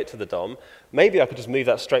before I give it to the DOM, maybe I could just move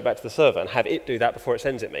that straight back to the server and have it do that before it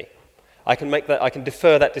sends it me. I can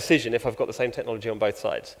defer that decision if I've got the same technology on both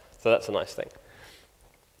sides. So that's a nice thing.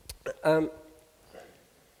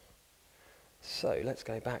 So let's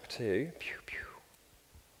go back to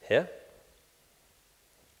here.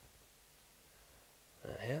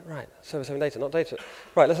 Here, right, server-side data, not data.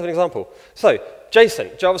 Right, let's have an example. So,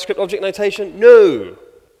 JSON, JavaScript object notation? No.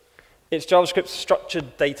 It's JavaScript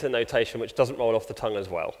structured data notation, which doesn't roll off the tongue as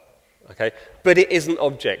well. Okay? But it isn't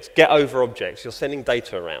objects. Get over objects. You're sending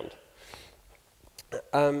data around.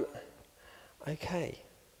 Okay.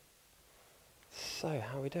 So,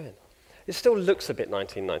 how are we doing? It still looks a bit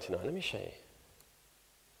 1999. Let me show you.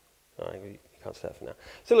 Oh, you can't see that for now.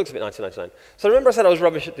 Still looks a bit 1999. So remember I said I was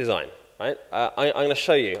rubbish at design, right? I'm going to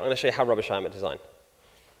show you. I'm going to show you how rubbish I am at design.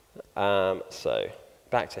 So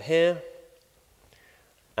back to here.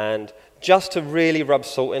 And just to really rub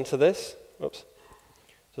salt into this,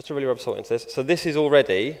 so this is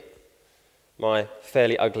already my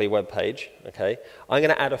fairly ugly web page, okay? I'm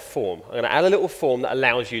going to add a form. I'm going to add a little form that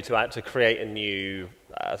allows you to create a new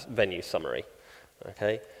venue summary,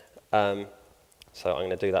 okay? So I'm going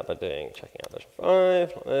to do that by checking out version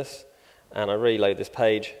 5, like this, and I reload this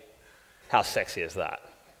page. How sexy is that?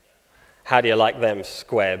 How do you like them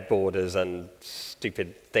square borders and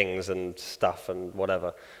stupid things and stuff and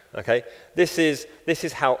whatever? Okay, this is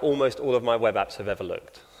how almost all of my web apps have ever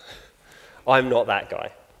looked. I'm not that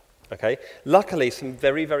guy. Okay, luckily some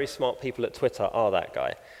very, very smart people at Twitter are that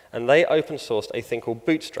guy, and they open sourced a thing called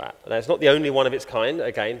Bootstrap. Now it's not the only one of its kind,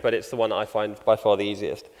 again, but it's the one that I find by far the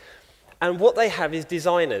easiest. And what they have is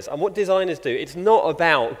designers. And what designers do, it's not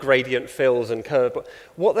about gradient fills and curve, but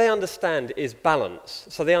what they understand is balance.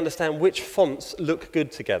 So they understand which fonts look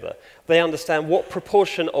good together. They understand what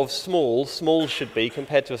proportion of small should be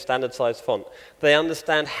compared to a standard size font. They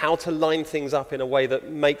understand how to line things up in a way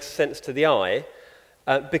that makes sense to the eye,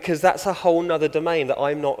 because that's a whole nother domain that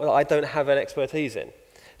I don't have an expertise in.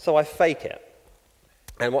 So I fake it.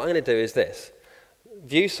 And what I'm going to do is this.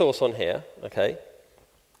 View source on here, okay?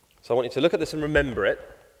 So I want you to look at this and remember it.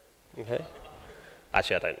 Okay.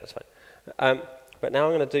 Actually, I don't. That's fine. But now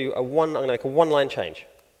I'm going to make a one-line change.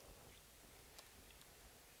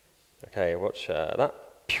 Okay. Watch that.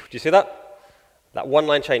 Do you see that? That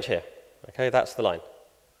one-line change here. Okay. That's the line.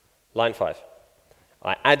 Line 5.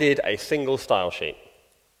 I added a single style sheet.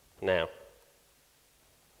 Now.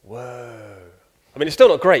 Whoa. I mean, it's still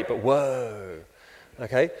not great, but whoa.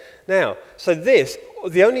 Okay. Now, so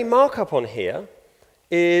the only markup on here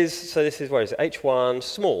is, so this is, where is it? H1,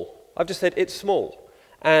 small. I've just said it's small.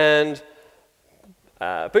 And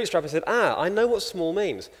Bootstrap has said, I know what small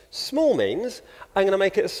means. Small means I'm going to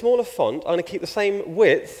make it a smaller font. I'm going to keep the same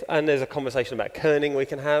width. And there's a conversation about kerning we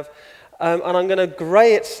can have. And I'm going to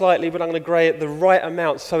grey it slightly, but I'm going to grey it the right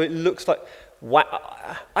amount so it looks like, wow.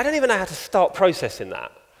 I don't even know how to start processing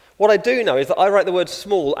that. What I do know is that I write the word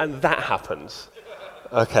small and that happens.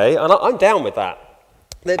 Okay, and I'm down with that.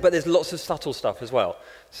 But there's lots of subtle stuff as well.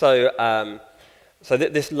 So,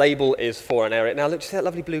 this label is for an area. Now, look, see that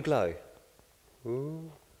lovely blue glow?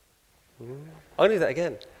 Ooh. Ooh. I'll do that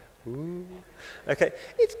again. Ooh. Okay,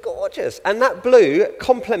 it's gorgeous. And that blue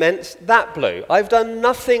complements that blue. I've done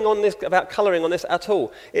nothing on this about coloring on this at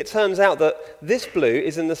all. It turns out that this blue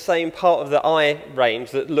is in the same part of the eye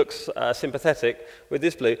range that looks sympathetic with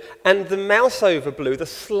this blue. And the mouse over blue, the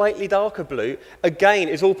slightly darker blue, again,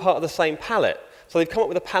 is all part of the same palette. So they've come up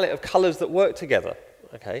with a palette of colors that work together.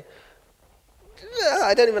 Okay,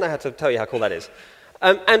 I don't even know how to tell you how cool that is.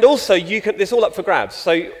 And also, it's all up for grabs.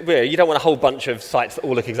 So you don't want a whole bunch of sites that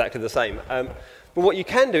all look exactly the same. But what you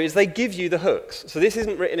can do is they give you the hooks. So this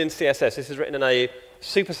isn't written in CSS. This is written in a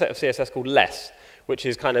superset of CSS called less, which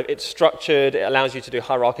is it's structured. It allows you to do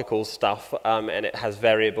hierarchical stuff, and it has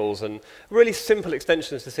variables and really simple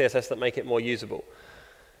extensions to CSS that make it more usable.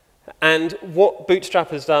 And what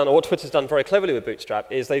Bootstrap has done, or what Twitter's done very cleverly with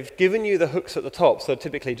Bootstrap, is they've given you the hooks at the top, so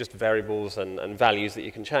typically just variables and values that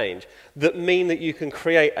you can change, that mean that you can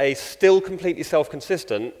create a still completely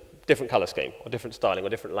self-consistent different color scheme, or different styling, or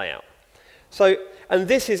different layout. So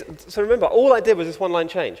remember, all I did was this one-line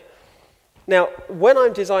change. Now, when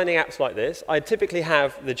I'm designing apps like this, I typically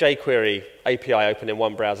have the jQuery API open in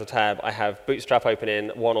one browser tab. I have Bootstrap open in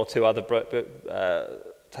one or two other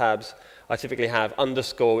tabs. I typically have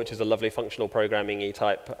underscore, which is a lovely functional programming-y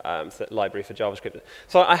type library for JavaScript.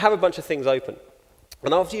 So I have a bunch of things open.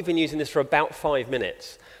 And after you've been using this for about 5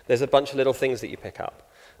 minutes, there's a bunch of little things that you pick up.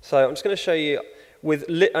 So I'm just going to show you,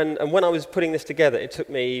 and when I was putting this together, it took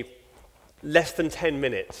me less than 10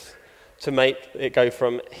 minutes to make it go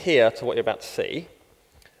from here to what you're about to see.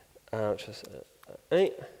 Which is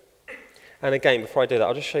 8. And again, before I do that,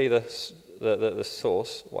 I'll just show you the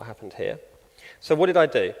source, what happened here. So what did I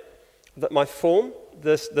do? My form,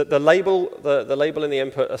 the label and the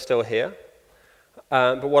input are still here.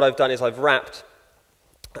 But what I've done is I've wrapped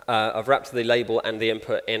the label and the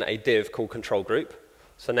input in a div called control group.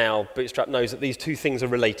 So now Bootstrap knows that these two things are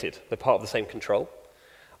related. They're part of the same control.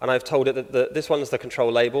 And I've told it that this one's the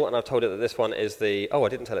control label, and I've told it that this one is the... Oh, I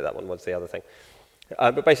didn't tell it that one was the other thing.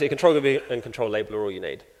 But basically, control group and control label are all you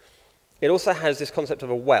need. It also has this concept of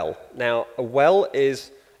a well. Now, a well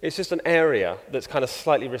is... It's just an area that's kind of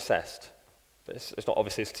slightly recessed. It's not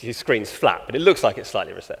obviously, your screen's flat, but it looks like it's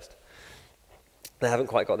slightly recessed. They haven't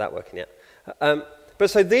quite got that working yet. But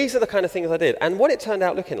so these are the kind of things I did. And what it turned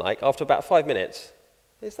out looking like after about 5 minutes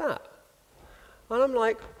is that. And I'm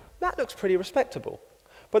like, that looks pretty respectable.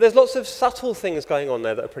 But there's lots of subtle things going on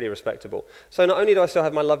there that are pretty respectable. So not only do I still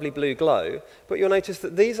have my lovely blue glow, but you'll notice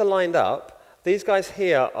that these are lined up. These guys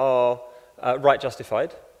here are right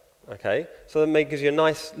justified. Okay, so that gives you a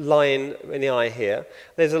nice line in the eye here.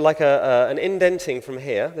 There's an indenting from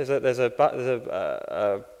here. There's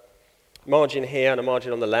a margin here and a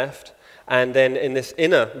margin on the left. And then in this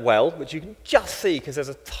inner well, which you can just see because there's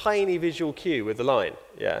a tiny visual cue with the line.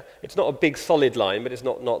 Yeah, it's not a big solid line, but it's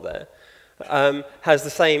not there. Has the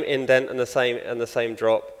same indent and the same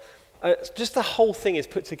drop. Just the whole thing is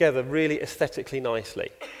put together really aesthetically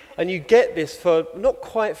nicely. And you get this for not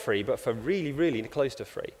quite free, but for really, really close to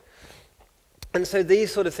free. And so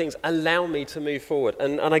these sort of things allow me to move forward.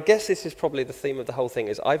 And I guess this is probably the theme of the whole thing,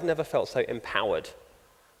 is I've never felt so empowered,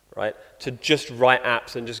 right, to just write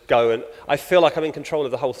apps and just go. And I feel like I'm in control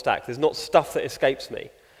of the whole stack. There's not stuff that escapes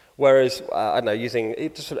me. Whereas, I don't know, using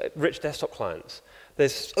just sort of rich desktop clients,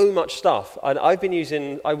 there's so much stuff. And I've been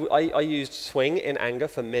using, I used Swing in Anger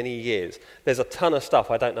for many years. There's a ton of stuff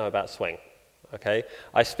I don't know about Swing. Okay?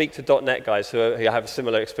 I speak to .NET guys who have a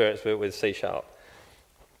similar experience with C#.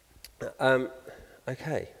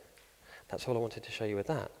 Okay, that's all I wanted to show you with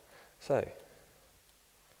that. So,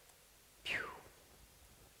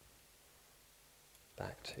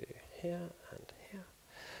 back to here and here.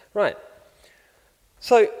 Right,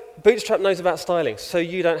 so Bootstrap knows about styling, so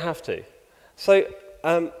you don't have to. So,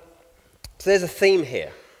 so there's a theme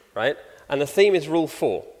here, right? And the theme is rule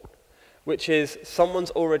 4, which is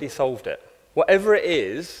someone's already solved it. Whatever it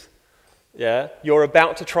is, yeah, you're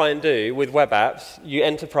about to try and do with web apps, you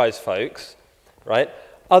enterprise folks, right?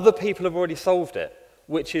 Other people have already solved it,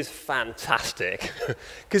 which is fantastic,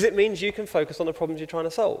 because it means you can focus on the problems you're trying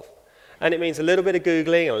to solve. And it means a little bit of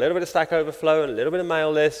Googling, and a little bit of Stack Overflow, and a little bit of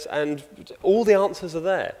mail lists, and all the answers are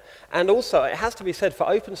there. And also, it has to be said, for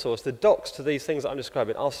open source, the docs to these things that I'm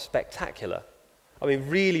describing are spectacular. I mean,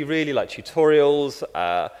 really, really like tutorials.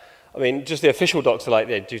 I mean, just the official docs are like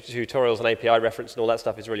tutorials and API reference and all that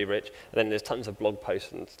stuff is really rich. And then there's tons of blog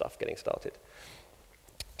posts and stuff getting started.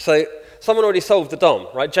 So someone already solved the DOM,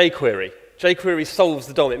 right? jQuery. jQuery solves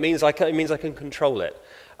the DOM. It means I can control it.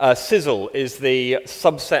 Sizzle is the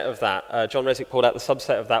subset of that. John Resnick pulled out the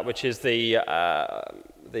subset of that, which is the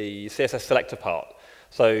CSS selector part.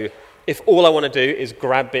 So if all I want to do is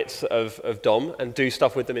grab bits of DOM and do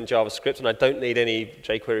stuff with them in JavaScript, and I don't need any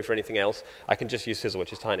jQuery for anything else, I can just use Sizzle,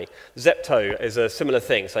 which is tiny. Zepto is a similar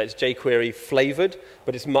thing. So it's jQuery flavored,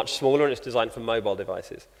 but it's much smaller, and it's designed for mobile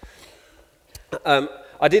devices.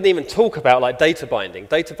 I didn't even talk about like data binding.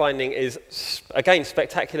 Data binding is, again,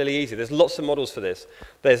 spectacularly easy. There's lots of models for this.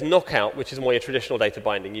 There's Knockout, which is more your traditional data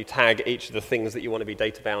binding. You tag each of the things that you want to be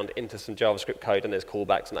data bound into some JavaScript code, and there's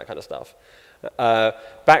callbacks and that kind of stuff.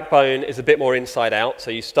 Backbone is a bit more inside out,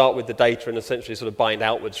 so you start with the data and essentially sort of bind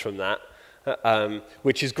outwards from that,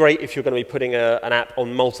 which is great if you're going to be putting an app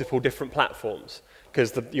on multiple different platforms.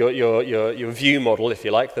 Because your view model, if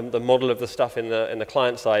you like, the model of the stuff in the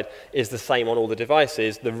client side is the same on all the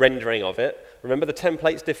devices, the rendering of it. Remember the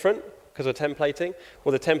template's different because we're templating?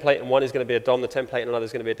 Well, the template in one is going to be a DOM, the template in another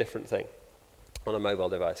is going to be a different thing on a mobile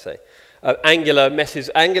device, say. Angular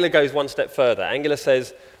goes one step further. Angular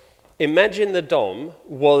says, imagine the DOM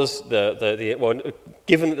was well,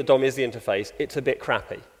 given that the DOM is the interface, it's a bit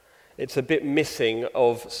crappy. It's a bit missing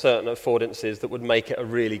of certain affordances that would make it a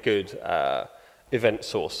really good event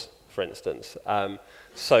source, for instance.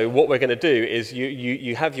 So what we're going to do is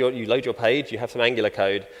you load your page, you have some Angular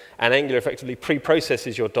code, and Angular effectively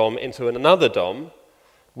pre-processes your DOM into another DOM,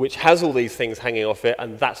 which has all these things hanging off it,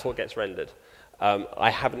 and that's what gets rendered. I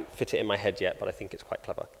haven't fit it in my head yet, but I think it's quite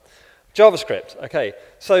clever. JavaScript, okay.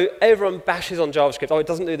 So everyone bashes on JavaScript. Oh, it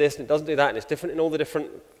doesn't do this, and it doesn't do that, and it's different in all the different...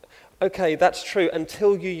 Okay, that's true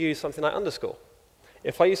until you use something like underscore.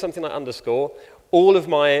 If I use something like underscore, all of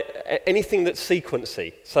my... anything that's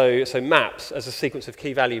sequency, so maps as a sequence of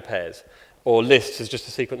key value pairs, or lists as just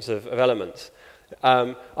a sequence of elements,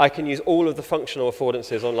 I can use all of the functional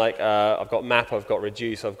affordances on, like, I've got map, I've got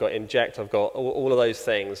reduce, I've got inject, I've got all of those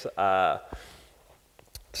things.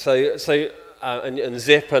 And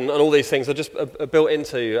zip and all these things are just built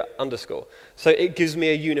into underscore. So it gives me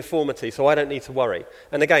a uniformity, so I don't need to worry.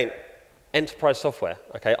 And again, enterprise software,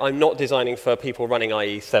 okay? I'm not designing for people running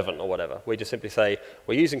IE7 or whatever. We just simply say,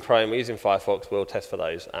 we're using Chrome, we're using Firefox, we'll test for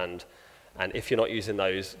those, and if you're not using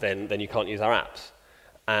those, then you can't use our apps.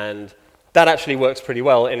 And that actually works pretty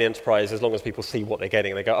well in the enterprise as long as people see what they're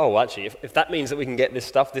getting. They go, oh, actually, if that means that we can get this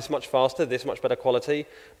stuff this much faster, this much better quality,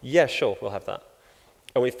 yeah, sure, we'll have that.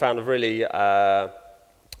 And we've found I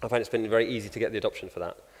find it's been very easy to get the adoption for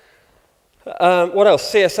that. What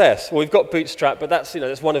else? CSS. Well, we've got Bootstrap, but that's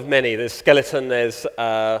one of many. There's Skeleton. There's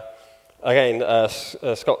Scott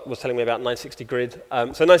was telling me about 960 Grid.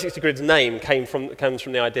 So 960 Grid's name comes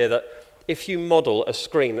from the idea that if you model a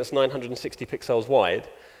screen that's 960 pixels wide,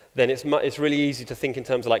 then it's really easy to think in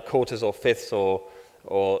terms of like quarters or fifths or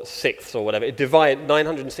sixths or whatever.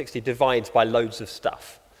 960 divides by loads of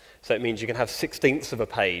stuff. So it means you can have 16ths of a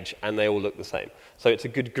page and they all look the same. So it's a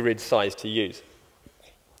good grid size to use.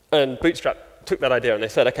 And Bootstrap took that idea and they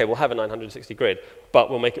said, okay, we'll have a 960 grid,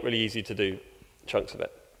 but we'll make it really easy to do chunks of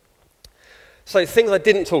it. So things I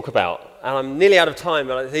didn't talk about, and I'm nearly out of time,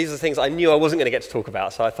 but these are the things I knew I wasn't going to get to talk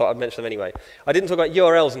about, so I thought I'd mention them anyway. I didn't talk about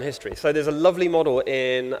URLs and history. So there's a lovely model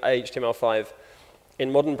in HTML5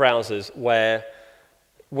 in modern browsers where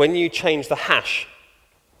when you change the hash,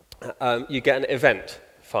 you get an event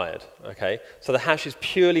fired, okay? So the hash is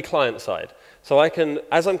purely client-side. So I can,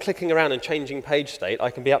 as I'm clicking around and changing page state, I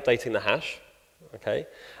can be updating the hash, okay?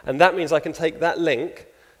 And that means I can take that link,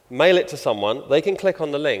 mail it to someone, they can click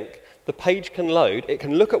on the link, the page can load, it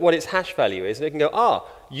can look at what its hash value is, and it can go,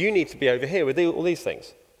 you need to be over here with all these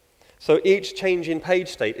things. So each change in page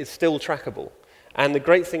state is still trackable. And the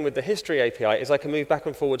great thing with the history API is I can move back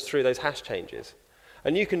and forwards through those hash changes.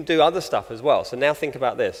 And you can do other stuff as well. So now think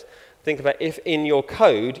about this. Think about if in your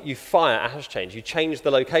code you fire a hash change, you change the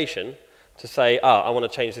location to say, I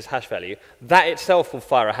want to change this hash value. That itself will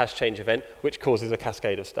fire a hash change event, which causes a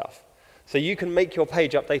cascade of stuff. So you can make your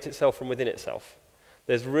page update itself from within itself.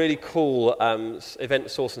 There's really cool event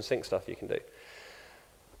source and sync stuff you can do.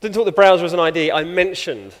 Didn't talk the browser as an ID. I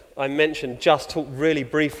mentioned just talk really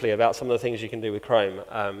briefly about some of the things you can do with Chrome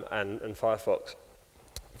and Firefox.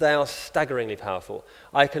 They are staggeringly powerful.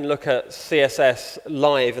 I can look at CSS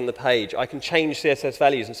live in the page. I can change CSS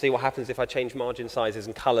values and see what happens if I change margin sizes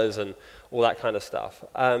and colors and all that kind of stuff.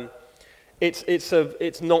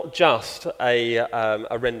 It's not just a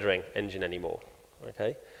rendering engine anymore.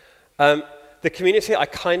 Okay. The community I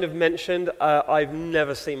kind of mentioned, I've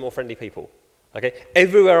never seen more friendly people. Okay?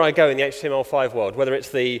 Everywhere I go in the HTML5 world, whether it's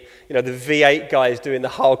the V8 guys doing the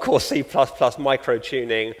hardcore C++ micro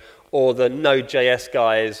tuning, or the Node.js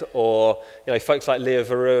guys, or folks like Leah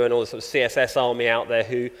Veru and all the sort of CSS army out there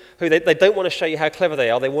who they don't want to show you how clever they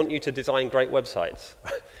are. They want you to design great websites.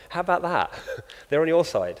 How about that? They're on your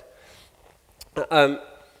side.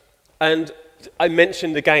 And I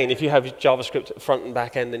mentioned again, if you have JavaScript front and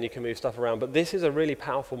back end, then you can move stuff around. But this is a really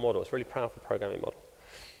powerful model. It's a really powerful programming model.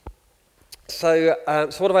 So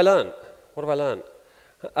what have I learned? What have I learned?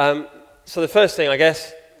 So the first thing, I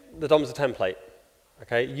guess, the DOM's a template.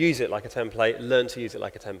 Okay, use it like a template, learn to use it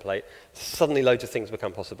like a template. Suddenly loads of things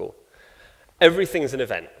become possible. Everything's an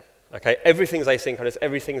event. Okay, everything's asynchronous,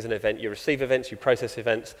 everything's an event. You receive events, you process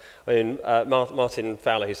events. I mean, Martin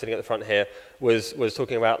Fowler, who's sitting at the front here, was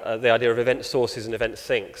talking about the idea of event sources and event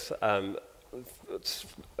sinks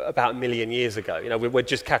about 1 million years ago. We're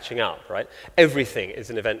just catching up, right? Everything is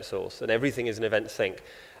an event source and everything is an event sink.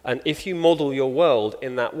 And if you model your world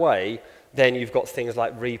in that way, then you've got things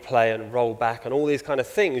like replay and rollback and all these kind of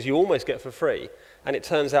things you almost get for free. And it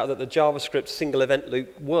turns out that the JavaScript single event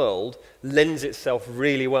loop world lends itself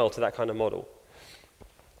really well to that kind of model.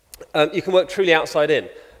 You can work truly outside in.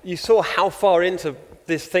 You saw how far into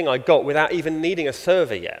this thing I got without even needing a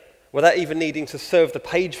server yet, without even needing to serve the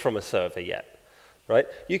page from a server yet. Right?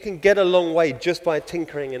 You can get a long way just by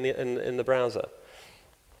tinkering in the browser.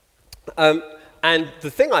 And the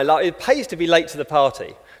thing I like, it pays to be late to the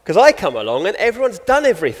party. Because I come along and everyone's done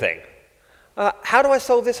everything. How do I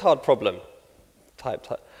solve this hard problem? Type.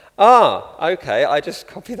 Ah, okay, I just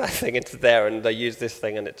copy that thing into there and they use this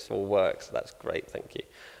thing and it all works. That's great, thank you.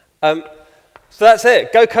 So that's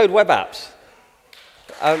it, Go Code Web Apps.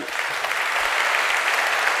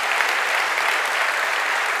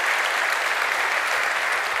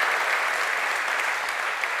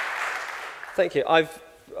 Thank you. Have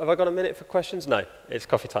I got a minute for questions? No, it's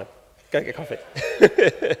coffee time. Go get coffee.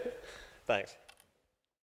 Thanks.